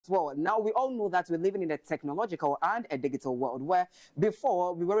Well, now we all know that we're living in a technological and a digital world where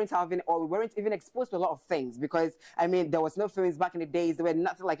before we weren't having or we weren't even exposed to a lot of things because, I mean, there was no phones back in the days. There were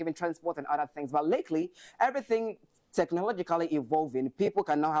nothing like even transport and other things. But lately, everything technologically evolving, people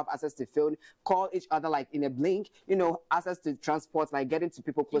can now have access to phone, call each other like in a blink, you know, access to transport, like getting to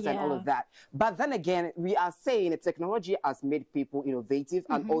people close and all of that. But then again, we are saying that technology has made people innovative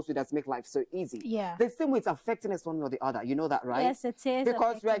and also it has made life so easy. The same way it's affecting us one way or the other. You know that, right? Yes, it is.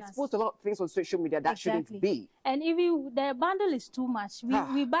 Because we are exposed to a lot of things on social media that shouldn't be. And even the bundle is too much.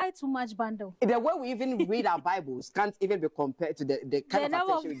 We buy too much bundle. The way we even read our Bibles can't even be compared to the kind of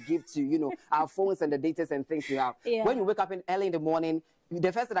attention we give to, you know, our phones and the data and things we have. When you wake up early in the morning,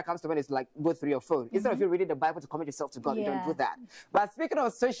 the first thing that comes to mind is like go through your phone. Instead of you reading the Bible to commit yourself to God, you don't do that. But speaking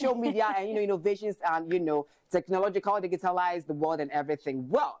of social media and, you know, innovations and, you know, technological, digitalized the world and everything,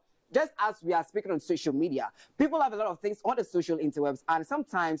 well, just as we are speaking on social media, people have a lot of things on the social interwebs, and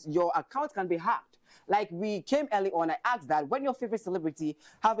sometimes your account can be hacked. Like we came early on, I asked that when your favorite celebrity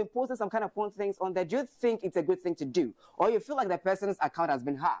have been posting some kind of fun things on there, do you think it's a good thing to do? Or you feel like the person's account has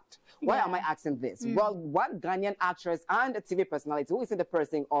been hacked? Why am I asking this? Well, one Ghanaian actress and a TV personality who is in the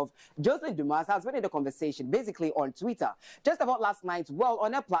person of Joselyn Dumas has been in the conversation basically on Twitter. Just about last night, well,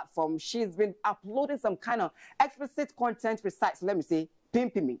 on her platform, she's been uploading some kind of explicit content precisely, let me say,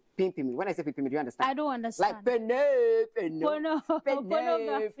 pimping me. When I say pimping me, do you understand? I don't understand. Like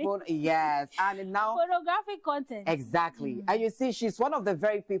pornography. Yes. And now pornographic content. Exactly. And you see, she's one of the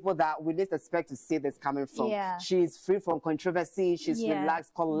very people that we least expect to see this coming from. She's free from controversy. She's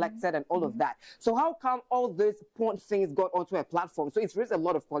relaxed, collected, and all of that. So how come all those porn things got onto her platform? So it's raised a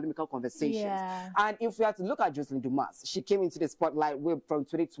lot of polemical conversations. And if we have to look at Joselyn Dumas, she came into the spotlight from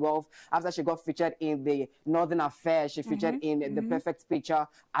 2012 after she got featured in the Northern Affair. She featured in The Perfect Picture,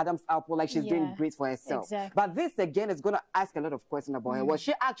 Adam's Apple, like she's doing great for herself. But this again is going to ask a lot of questions about her. Was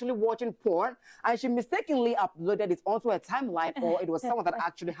she actually watching porn and she mistakenly uploaded it onto her timeline, or it was someone that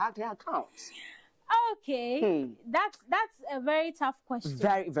actually hacked her account? Okay, that's a very tough question.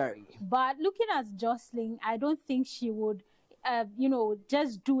 Very. But looking at Joselyn, I don't think she would you know,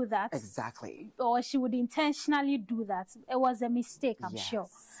 just do that. Exactly. Or she would intentionally do that. It was a mistake, I'm sure.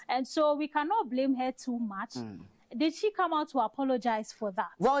 And so we cannot blame her too much. Did she come out to apologize for that?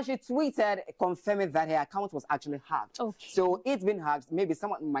 Well, she tweeted confirming that her account was actually hacked. So it's been hacked. Maybe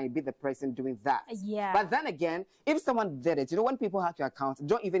someone might be the person doing that. But then again, if someone did it, you know, when people hack your account,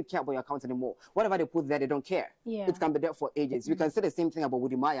 don't even care about your account anymore. Whatever they put there, they don't care. It can be there for ages. You can say the same thing about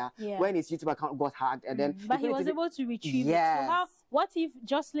Woody Maya when his YouTube account got hacked. And then but he was able to retrieve it. So what if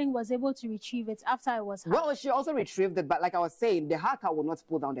Joselyn was able to retrieve it after it was hacked? Well, she also retrieved it, but like I was saying, the hacker will not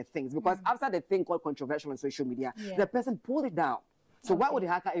pull down the things because after the thing called controversial on social media, the person pulled it down. So why would the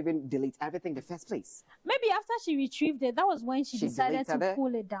hacker even delete everything in the first place? Maybe after she retrieved it, that was when she decided to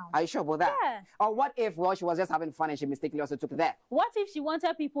pull it down. Are you sure about that? Or what if, well, she was just having fun and she mistakenly also took that? What if she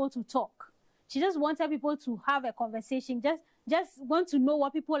wanted people to talk? She just wanted people to have a conversation, just want to know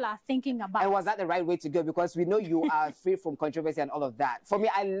what people are thinking about. And was that the right way to go? Because we know you are free from controversy and all of that. For me,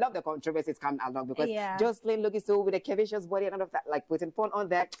 I love the controversies coming along because Joselyn looking so with a curvaceous body and all of that, like putting porn on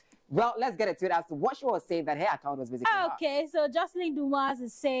there. Well, let's get into it as to what she was saying that her account was basically hacked. So Joselyn Dumas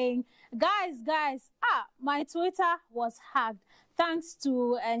is saying, guys, my Twitter was hacked. Thanks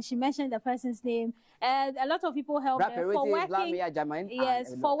to, and she mentioned the person's name, and a lot of people helped her for working,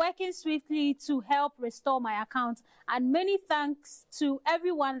 for working swiftly to help restore my account. And many thanks to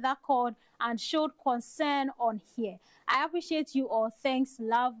everyone that called and showed concern on here. I appreciate you all. Thanks,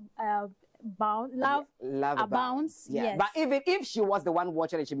 love abounds. But even if she was the one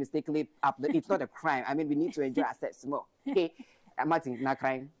watching and she mistakenly uploaded, it's not a crime. I mean, we need to enjoy ourselves more. Okay, Martin, not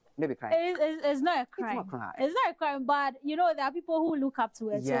crime. Maybe crime. It's not a crime. It's not a crime. It's not a crime, but you know there are people who look up to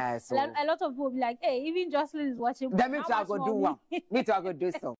it. So a lot of people will be like, hey, even Joselyn is watching. That means I go do one. Me too, I go do so.